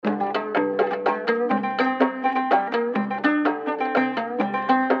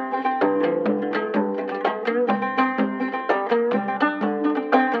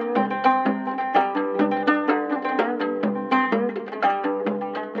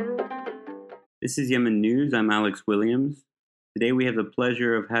This is Yemen News. I'm Alex Williams. Today we have the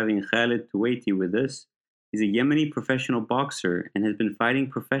pleasure of having Khalid Tuwaiti with us. He's a Yemeni professional boxer and has been fighting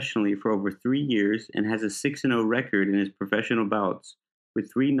professionally for over 3 years and has a 6-0 record in his professional bouts,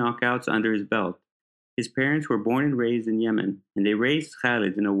 with 3 knockouts under his belt. His parents were born and raised in Yemen, and they raised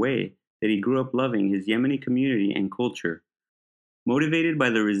Khalid in a way that he grew up loving his Yemeni community and culture. Motivated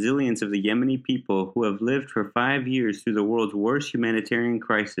by the resilience of the Yemeni people who have lived for 5 years through the world's worst humanitarian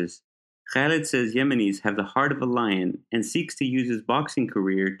crisis, Khalid says Yemenis have the heart of a lion and seeks to use his boxing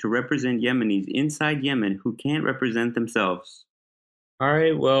career to represent Yemenis inside Yemen who can't represent themselves. All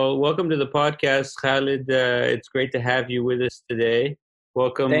right. Well, welcome to the podcast, Khalid. It's great to have you with us today.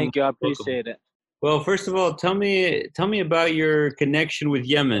 Welcome. Thank you. I Welcome. appreciate it. Well, first of all, tell me about your connection with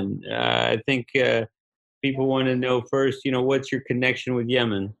Yemen. I think people want to know first. What's your connection with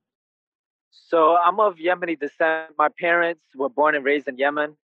Yemen? So I'm of Yemeni descent. My parents were born and raised in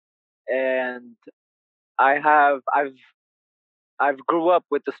Yemen, and I've grew up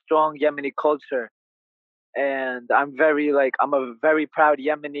with a strong Yemeni culture, and I'm a very proud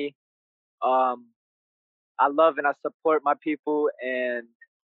Yemeni. Um, I love and I support my people, and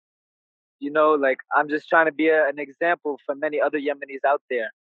I'm just trying to be an example for many other Yemenis out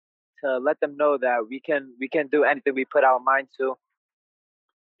there to let them know that we can do anything we put our mind to.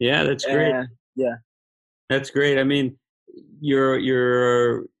 Yeah, that's great. And yeah. That's great. I mean,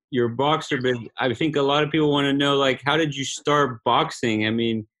 you're a boxer, but I think a lot of people want to know, like, how did you start boxing? I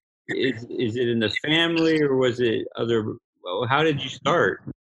mean, is it in the family or was it other? Well, how did you start?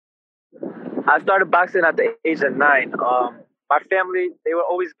 I started boxing at the age of 9. My family, they were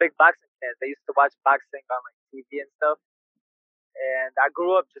always big boxing fans. They used to watch boxing on like TV and stuff. And I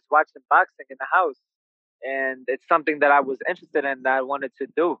grew up just watching boxing in the house. And it's something that I was interested in that I wanted to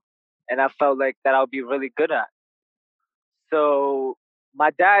do. And I felt like that I would be really good at. So my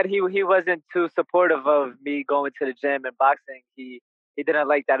dad, he wasn't too supportive of me going to the gym and boxing. He didn't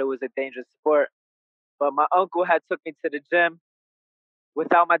like that it was a dangerous sport. But my uncle had took me to the gym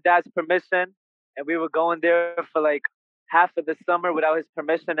without my dad's permission, and we were going there for like half of the summer without his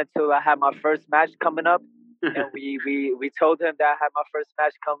permission until I had my first match coming up. And we told him that I had my first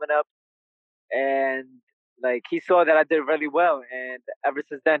match coming up, and like he saw that I did really well, and ever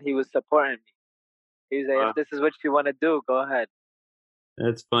since then he was supporting me. He was like, Wow, "If this is what you want to do, go ahead."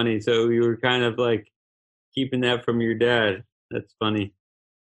 that's funny. So you were kind of like keeping that from your dad. That's funny.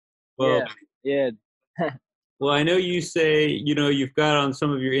 Well, Yeah, yeah. well, I know you say you've got on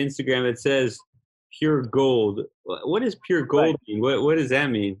some of your Instagram. It says pure gold. What does pure Right. gold mean? What does that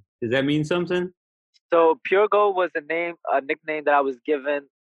mean? Does that mean something? So Pure Gold was a nickname that I was given.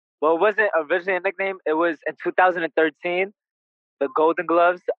 Well, it wasn't originally a nickname. It was in 2013, the Golden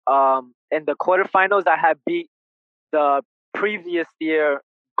Gloves. In the quarterfinals, I had beat the previous year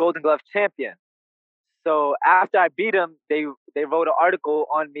Golden Glove champion. So after I beat him, they wrote an article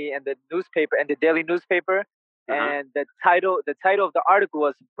on me in the newspaper, in the daily newspaper, Uh-huh. and the title of the article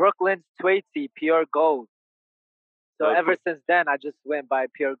was Brooklyn's Twatey Pure Gold. So ever Okay. since then, I just went by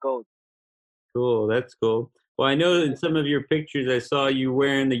Pure Gold. Cool. That's cool. Well, I know in some of your pictures I saw you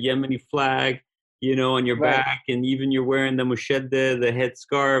wearing the Yemeni flag, on your Right, back, and even you're wearing the mushedda, the head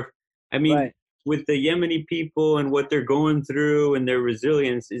scarf. I mean, right. with the Yemeni people and what they're going through and their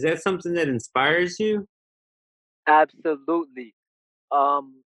resilience, is that something that inspires you? Absolutely.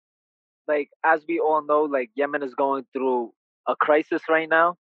 Um, like as we all know, like Yemen is going through a crisis right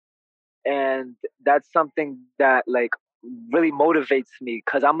now, and that's something that like really motivates me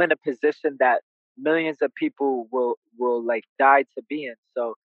because I'm in a position that millions of people will like die to be in.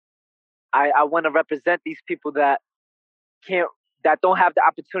 So I want to represent these people can't that don't have the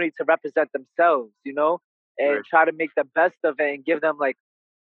opportunity to represent themselves, and Right. try to make the best of it and give them like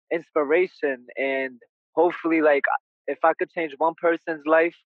inspiration, and hopefully like if I could change one person's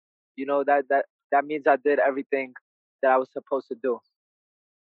life, that means I did everything that I was supposed to do.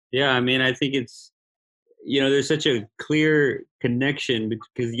 Yeah, I mean, I think it's there's such a clear connection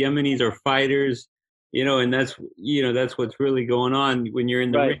because Yemenis are fighters, and that's what's really going on when you're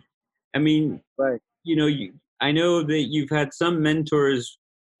in the Right, ring. I mean, right. I know that you've had some mentors.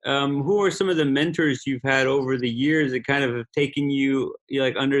 Who are some of the mentors you've had over the years that kind of have taken you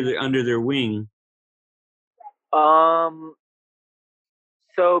like under their wing? Um.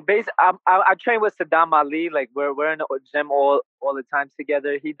 So basically, I train with Saddam Ali. Like we're in the gym all the time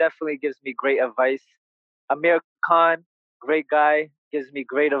together. He definitely gives me great advice. Amir Khan, great guy, gives me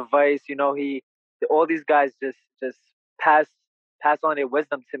great advice. All these guys just pass pass on their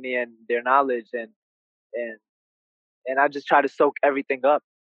wisdom to me and their knowledge, and and I just try to soak everything up.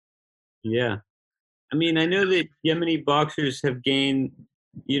 Yeah, I mean, I know that Yemeni boxers have gained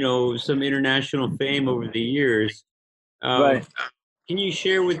some international fame over the years. Right. Can you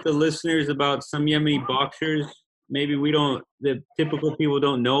share with the listeners about some Yemeni boxers maybe the typical people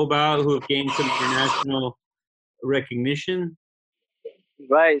don't know about who have gained some international recognition?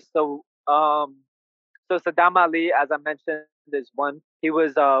 Right. So Saddam Ali, as I mentioned, is one. He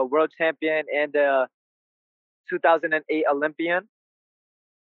was a world champion and a 2008 Olympian.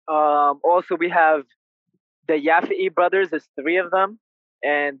 Also, we have the Yafi'i brothers. There's three of them,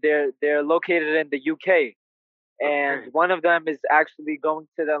 and they're located in the UK. And Okay. one of them is actually going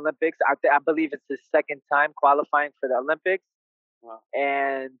to the Olympics. I believe it's his second time qualifying for the Olympics. Wow.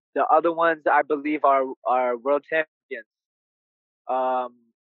 And the other ones, I believe, are world champions. Um,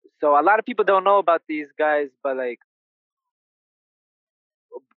 so a lot of people don't know about these guys, but like,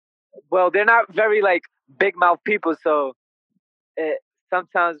 well, they're not very like big mouth people. So it,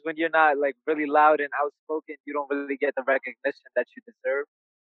 sometimes when you're not like really loud and outspoken, you don't really get the recognition that you deserve.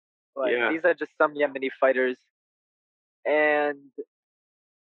 But Yeah. these are just some Yemeni fighters, and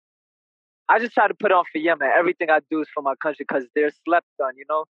I just try to put on for Yemen. Everything I do is for my country because they're slept on.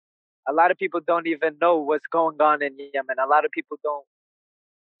 A lot of people don't even know what's going on in Yemen. A lot of people don't.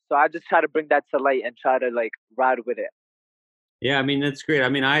 So I just try to bring that to light and try to like ride with it. Yeah, I mean that's great. I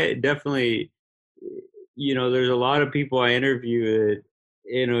mean, I definitely, there's a lot of people I interview that,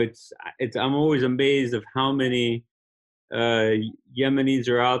 it's I'm always amazed of how many uh, Yemenis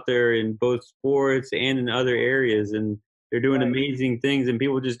are out there in both sports and in other areas, and they're doing Right. amazing things, and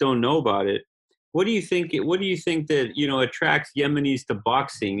people just don't know about it. What do you think? What do you think that attracts Yemenis to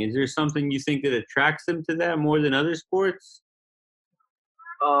boxing? Is there something you think that attracts them to that more than other sports?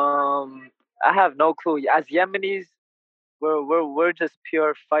 I have no clue. As Yemenis, we're just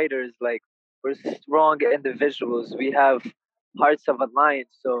pure fighters. Like we're strong individuals. We have hearts of a lion.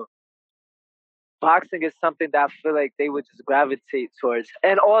 So boxing is something that I feel like they would just gravitate towards.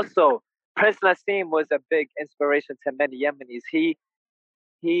 And also, Prince Nassim was a big inspiration to many Yemenis.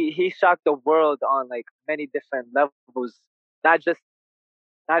 He shocked the world on like many different levels, not just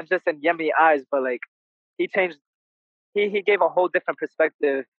not just in Yemeni eyes, but like he changed. He gave a whole different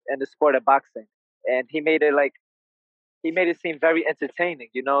perspective in the sport of boxing, and he made it seem very entertaining.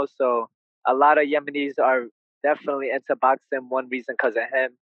 So a lot of Yemenis are definitely into boxing. One reason because of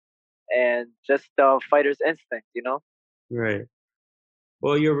him, and just the fighter's instinct. Right.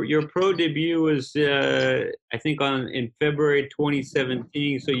 Well, your pro debut was I think on in February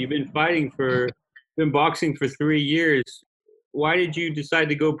 2017. So you've been boxing for 3 years. Why did you decide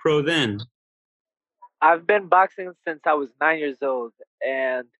to go pro then? I've been boxing since I was 9 years old,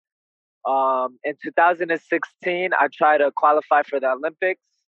 and in 2016 I tried to qualify for the Olympics.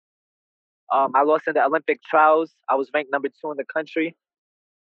 I lost in the Olympic trials. I was ranked number two in the country.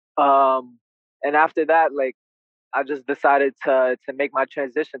 Um, and after that, like I just decided to make my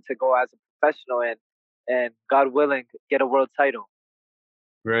transition to go as a professional and God willing get a world title.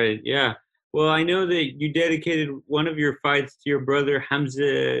 Right. Yeah. Well, I know that you dedicated one of your fights to your brother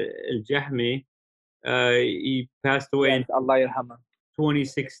Hamza Al Jahmi. He passed away Yes, in Allah yarhamah.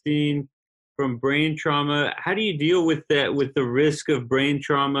 2016 from brain trauma. How do you deal with that, with the risk of brain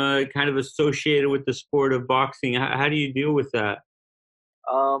trauma kind of associated with the sport of boxing? How do you deal with that?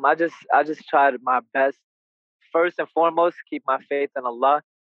 I just tried my best. First and foremost, keep my faith in Allah.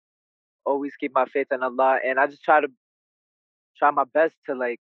 Always keep my faith in Allah, and I just try my best to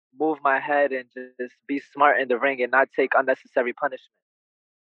like move my head and just be smart in the ring and not take unnecessary punishment.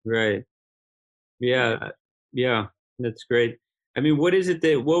 Right. Right. Yeah. Yeah. That's great. I mean, what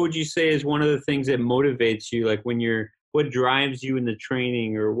would you say is one of the things that motivates you? Like what drives you in the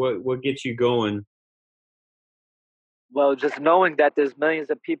training, or what gets you going? Well, just knowing that there's millions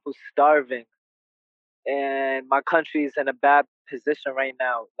of people starving and my country is in a bad position right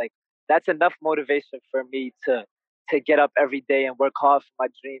now, like that's enough motivation for me to get up every day and work hard for my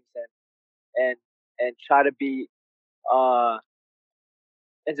dreams and and try to be uh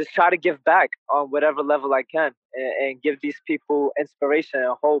and just try to give back on whatever level I can and give these people inspiration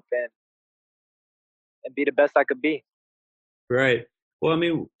and hope and be the best I could be. Right. Well, I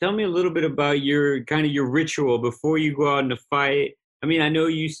mean, tell me a little bit about your ritual before you go out in a fight. I mean, I know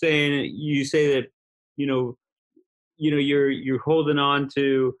you say that, you know, you're holding on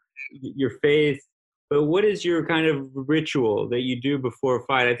to your faith, but what is your kind of ritual that you do before a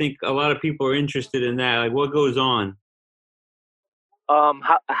fight? I think a lot of people are interested in that. Like, what goes on?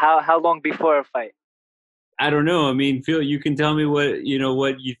 How long before a fight? I don't know. I mean, Phil, you can tell me what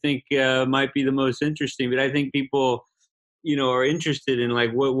you think might be the most interesting. But I think people, are interested in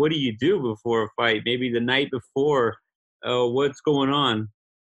like what do you do before a fight? Maybe the night before. What's going on?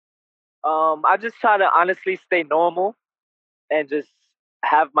 I just try to honestly stay normal and just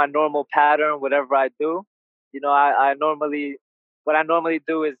have my normal pattern, whatever I do. I normally, what I normally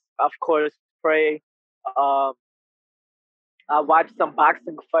do is, of course, pray. Um, I watch some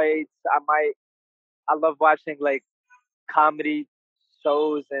boxing fights. I love watching like comedy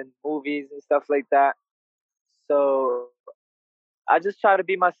shows and movies and stuff like that. So I just try to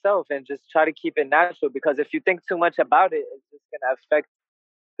be myself and just try to keep it natural, because if you think too much about it, it's just gonna affect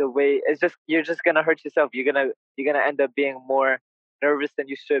the way. It's just you're just gonna hurt yourself. You're gonna end up being more nervous than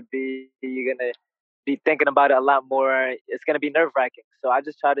you should be. You're gonna be thinking about it a lot more. It's gonna be nerve wracking. So I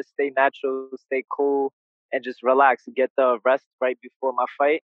just try to stay natural, stay cool, and just relax. Get the rest right before my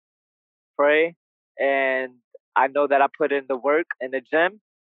fight. Pray, and I know that I put in the work in the gym,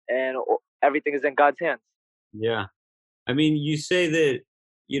 and everything is in God's hands. Yeah. I mean, you say that,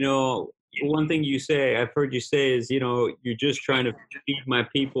 one thing you say, I've heard you say is, you're just trying to feed my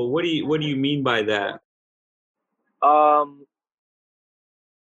people. What do you mean by that? Um,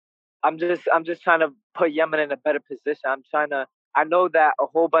 I'm just trying to put Yemen in a better position. I know that a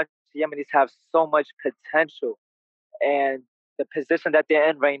whole bunch of Yemenis have so much potential, and the position that they're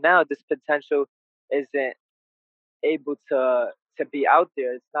in right now, this potential isn't able to be out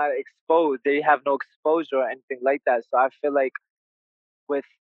there. It's not exposed. They have no exposure or anything like that. So I feel like with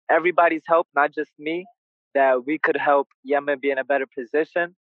everybody's help, not just me, that we could help Yemen be in a better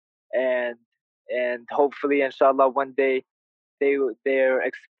position, and and hopefully, inshallah, one day they their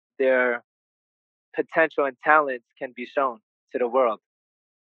their potential and talents can be shown to the world.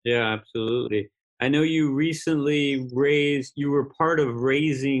 Yeah, absolutely. I know you were part of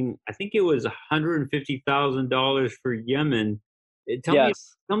raising, I think it was $150,000 for Yemen. Tell me,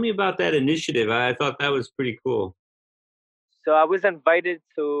 Yes. tell me about that initiative. I thought that was pretty cool. So I was invited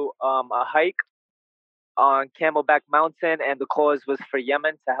to a hike on Camelback Mountain, and the cause was for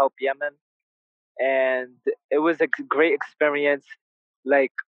Yemen, to help Yemen. And it was a great experience.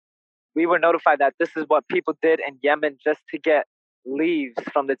 Like, we were notified that this is what people did in Yemen just to get leaves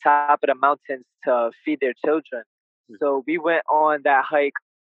from the top of the mountains to feed their children. So we went on that hike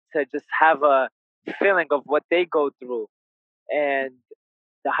to just have a feeling of what they go through. And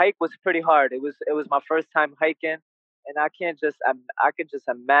the hike was pretty hard. It was my first time hiking, and I can just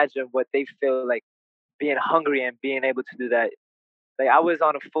imagine what they feel like being hungry and being able to do that. Like, I was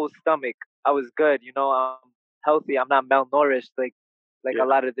on a full stomach. I was good, I'm healthy. I'm not malnourished like Yeah. a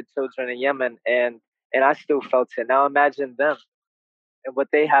lot of the children in Yemen, and I still felt it. Now imagine them and what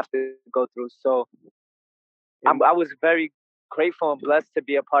they have to go through. So I was very grateful and blessed to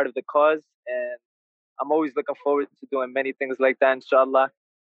be a part of the cause, and I'm always looking forward to doing many things like that, inshallah.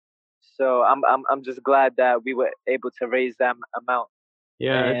 So I'm just glad that we were able to raise that amount.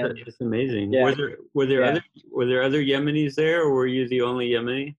 Yeah, And that's amazing. yeah, yeah. Were there other Yemenis there, or were you the only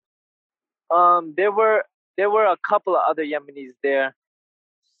Yemeni? There were a couple of other Yemenis there.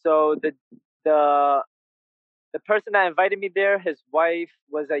 So the the person that invited me there, his wife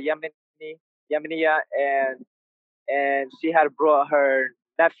was a Yemeniya, and she had brought her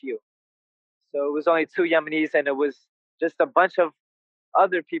nephew. So it was only two Yemenis, and it was just a bunch of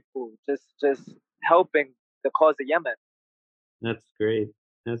other people just helping the cause of Yemen. That's great.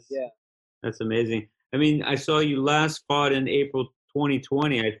 That's Yeah. that's amazing. I mean, I saw you last fought in April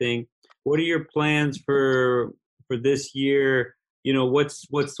 2020, I think. What are your plans for this year? What's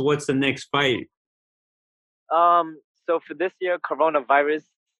the next fight? So for this year, coronavirus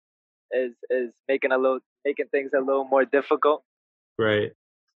is making things a little more difficult. Right.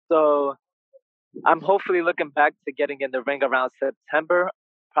 So I'm hopefully looking back to getting in the ring around September,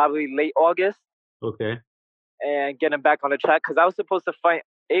 probably late August, Okay. and getting back on the track, because I was supposed to fight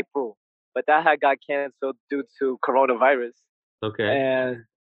April, but that had got canceled due to coronavirus. Okay. And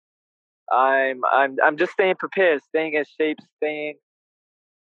I'm just staying prepared, staying in shape, staying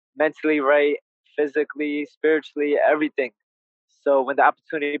mentally right, physically, spiritually, everything. So when the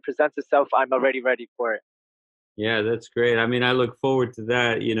opportunity presents itself, I'm already ready for it. Yeah, that's great. I mean, I look forward to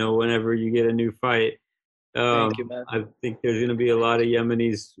that, whenever you get a new fight. Thank you, man. I think there's going to be a lot of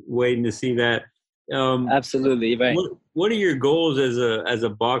Yemenis waiting to see that. Um, Absolutely right. what are your goals as a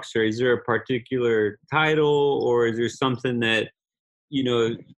boxer? Is there a particular title, or is there something that you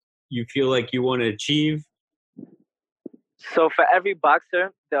know you feel like you want to achieve? So for every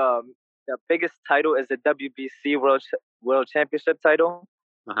boxer, the biggest title is the WBC World Championship title,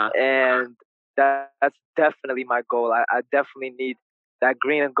 Uh-huh. and that's definitely my goal. I definitely need that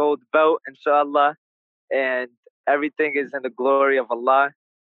green and gold belt, inshallah, and everything is in the glory of Allah,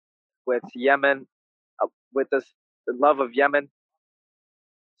 with Yemen, with this the love of Yemen.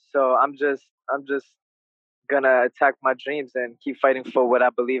 So I'm just gonna attack my dreams and keep fighting for what I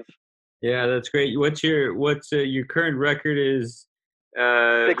believe. Yeah, that's great. What's your current record is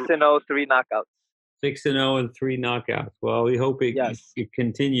 6-0, 3 knockouts. 6-0 and 3 knockouts. Well, we hope it, Yes. it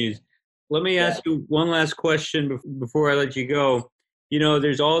continues. Let me ask Yeah. you one last question before I let you go. You know,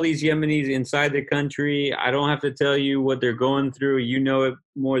 there's all these Yemenis inside the country. I don't have to tell you what they're going through. You know it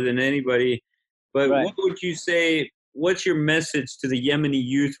more than anybody. But Right. what would you say? What's your message to the Yemeni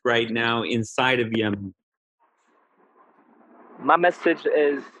youth right now inside of Yemen? My message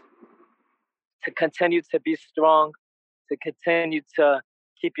is to continue to be strong, to continue to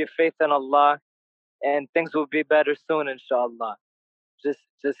keep your faith in Allah, and things will be better soon, inshallah.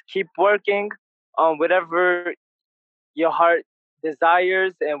 Just keep working on whatever your heart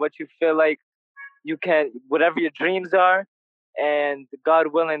desires and what you feel like you can, whatever your dreams are, and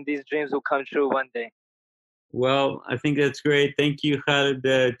God willing, these dreams will come true one day. Well, I think that's great. Thank you, Khaled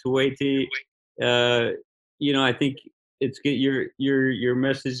Tuwaiti. You know, I think it's good. Your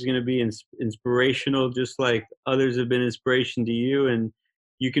message is going to be inspirational, just like others have been inspiration to you, and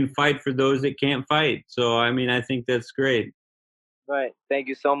you can fight for those that can't fight. So, I mean, I think that's great. Right. Thank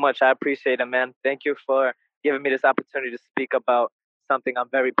you so much. I appreciate it, man. Thank you for giving me this opportunity to speak about something I'm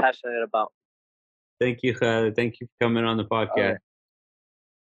very passionate about. Thank you, Khaled. Thank you for coming on the podcast.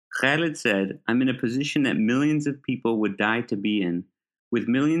 Khaled said, I'm in a position that millions of people would die to be in. With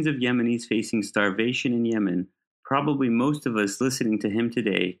millions of Yemenis facing starvation in Yemen, probably most of us listening to him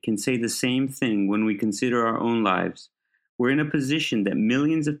today can say the same thing when we consider our own lives. We're in a position that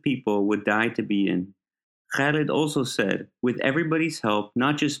millions of people would die to be in. Khaled also said, with everybody's help,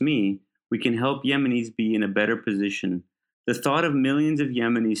 not just me, we can help Yemenis be in a better position. The thought of millions of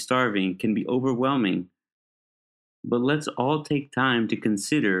Yemenis starving can be overwhelming. But let's all take time to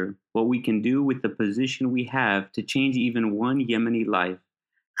consider what we can do with the position we have to change even one Yemeni life.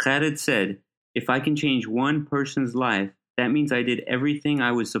 Khaled said, if I can change one person's life, that means I did everything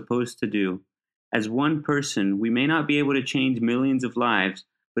I was supposed to do. As one person, we may not be able to change millions of lives,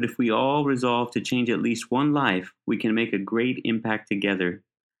 but if we all resolve to change at least one life, we can make a great impact together.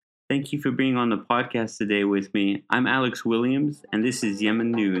 Thank you for being on the podcast today with me. I'm Alex Williams, and this is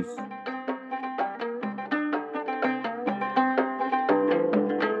Yemen News.